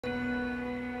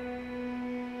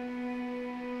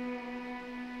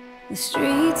The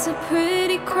streets are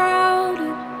pretty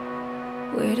crowded.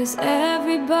 Where does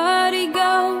everybody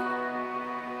go?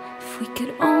 If we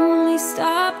could only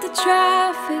stop the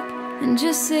traffic and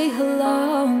just say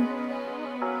hello.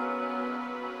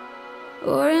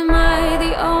 Or am I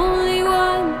the only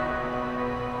one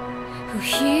who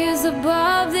hears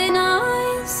above the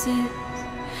noises?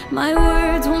 My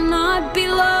words will not be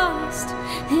lost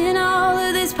in all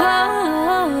of this poison.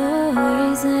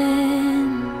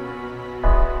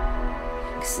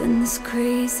 'Cause in this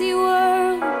crazy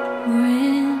world we're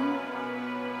in,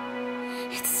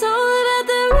 it's all about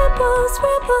the ripples,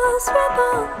 ripples,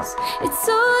 ripples. It's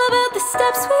all about the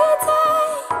steps we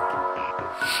take.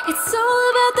 It's all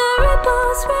about the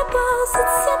ripples, ripples.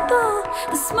 It's simple.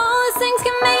 The smallest things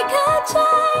can make a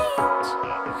change.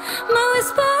 My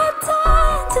whisper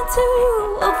turns into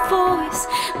a voice.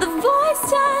 The voice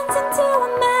turns into a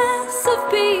mass of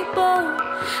people.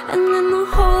 And then the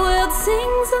whole world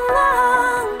sings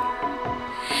along.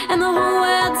 And the whole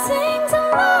world sings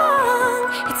along.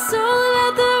 It's all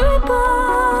about the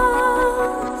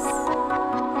ripples.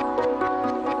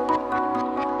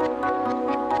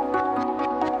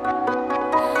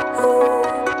 Ooh,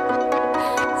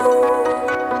 ooh,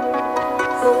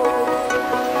 ooh.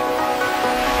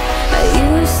 I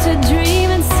used to dream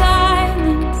in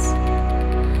silence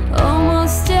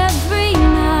almost every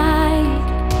night,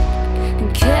 and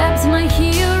kept my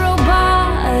hero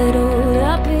bottled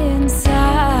up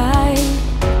inside.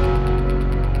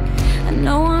 I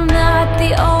know I'm not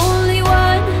the only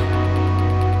one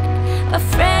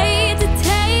afraid to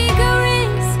take a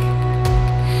risk.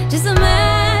 Just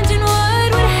imagine what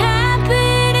would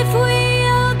happen if we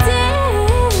all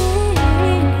did.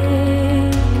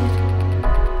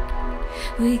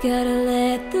 We gotta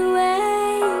let the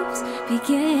waves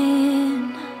begin.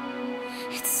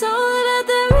 It's all about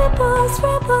the ripples,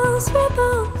 ripples,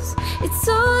 ripples. It's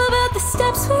all about the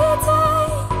steps we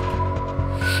take.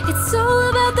 It's all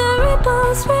about the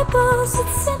ripples, ripples.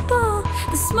 It's simple.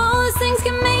 The smallest things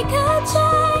can make a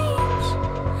change.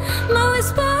 My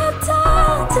whisper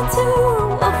turns into